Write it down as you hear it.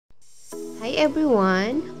Hi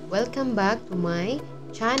everyone! Welcome back to my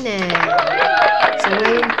channel! So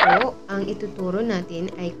ngayon po, ang ituturo natin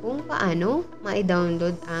ay kung paano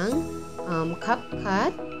ma-download ang Capcut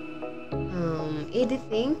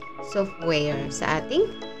editing software sa ating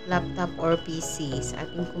laptop or PC, sa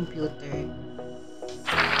ating computer.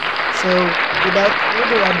 So, without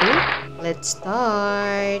further ado, let's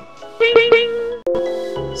start!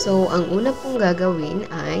 So, ang una pong gagawin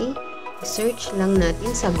ay search lang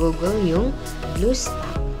natin sa Google yung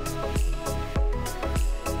BlueStack.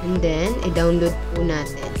 And then, i-download po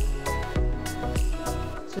natin.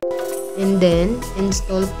 So, and then,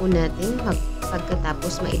 install po natin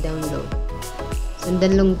pagkatapos ma-download.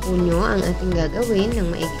 Sundan lang po nyo ang ating gagawin ng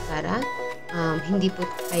maigi para hindi po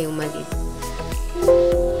kayo malito.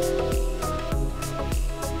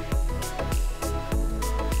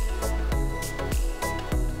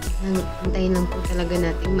 Antayin lang po talaga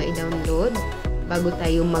natin ma-download bago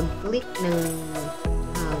tayo mag-click ng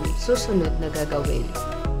susunod na gagawin.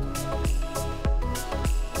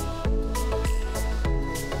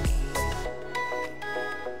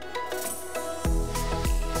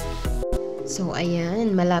 So,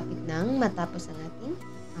 ayan, malapit nang matapos ang ating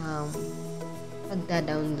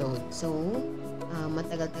pagda-download. So,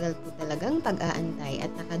 matagal-tagal po talagang pag-aantay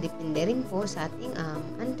at nakadepende rin po sa ating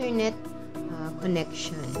internet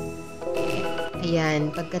connection. Ayan,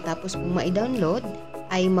 pagkatapos po ma-download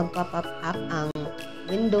ay magpa-pop up ang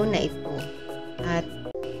window na ito.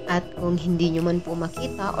 At kung hindi nyo man po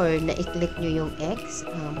makita or na-click nyo yung X,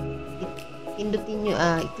 i-click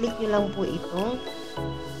nyo lang po itong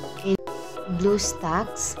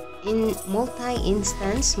BlueStacks in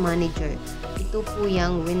Multi-Instance Manager. Ito po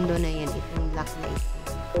yung window na yan, itong black na ito.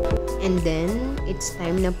 And then, it's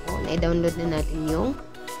time na po na i-download na natin yung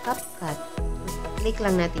Capcut. Click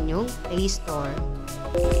lang natin yung Play Store.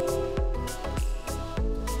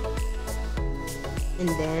 And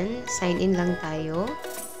then, sign in lang tayo.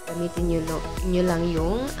 Gamitin nyo lang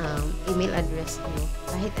yung email address nyo.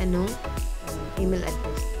 Kahit anong email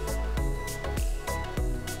address.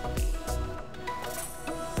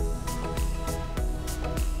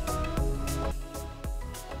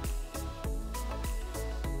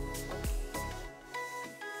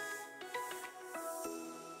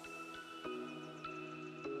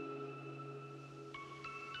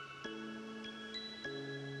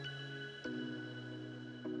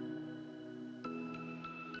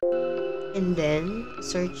 And then,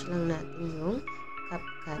 search lang natin yung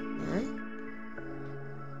Capcut na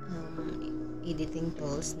editing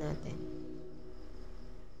tools natin.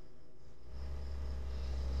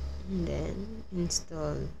 And then,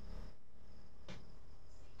 install.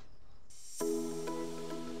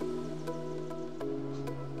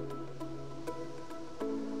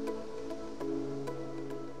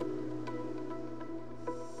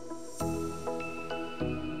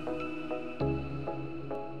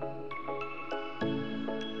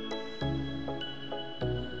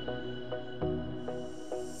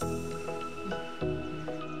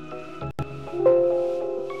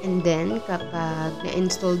 And then, kapag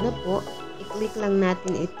na-install na po, i-click lang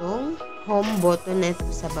natin itong home button na ito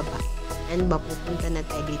sa baba. And mapupunta na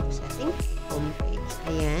tayo dito sa ating homepage.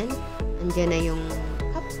 Ayan. Andyan na yung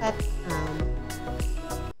Capcut.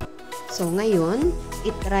 So, ngayon,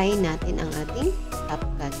 itry natin ang ating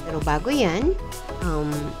Capcut. Pero bago yan,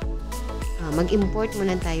 mag-import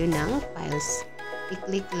muna tayo ng files.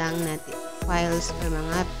 I-click lang natin files or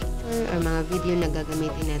mga picture or mga video na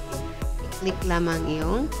gagamitin natin. Click lamang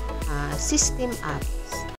yung System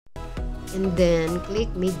Apps. And then, click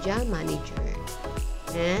Media Manager.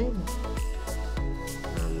 And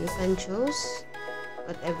you can choose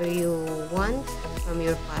whatever you want from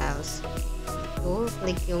your files. So,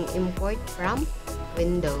 click yung Import from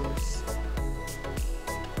Windows.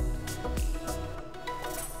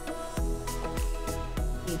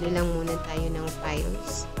 Pili lang muna tayo ng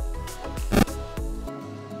files.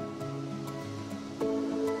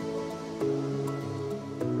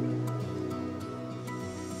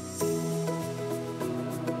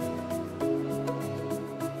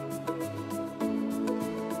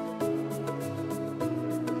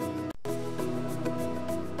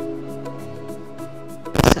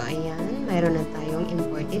 Mayroon na tayong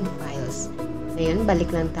imported files. Ngayon, balik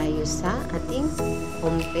lang tayo sa ating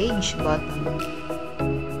homepage button.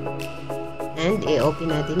 And, i-open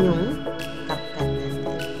natin yung Capcut natin.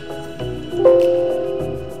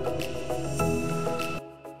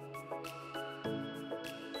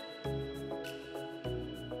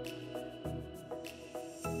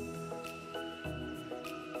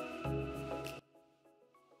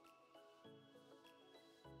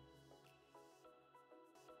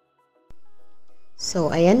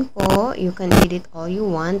 So, ayan po, you can edit all you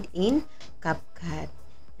want in Capcut.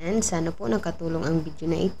 And sana po nakatulong ang video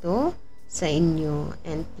na ito sa inyo.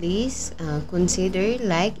 And please, consider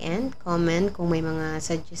like and comment kung may mga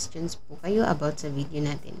suggestions po kayo about sa video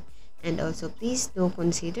natin. And also, please do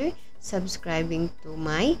consider subscribing to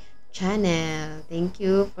my channel. Thank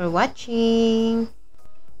you for watching!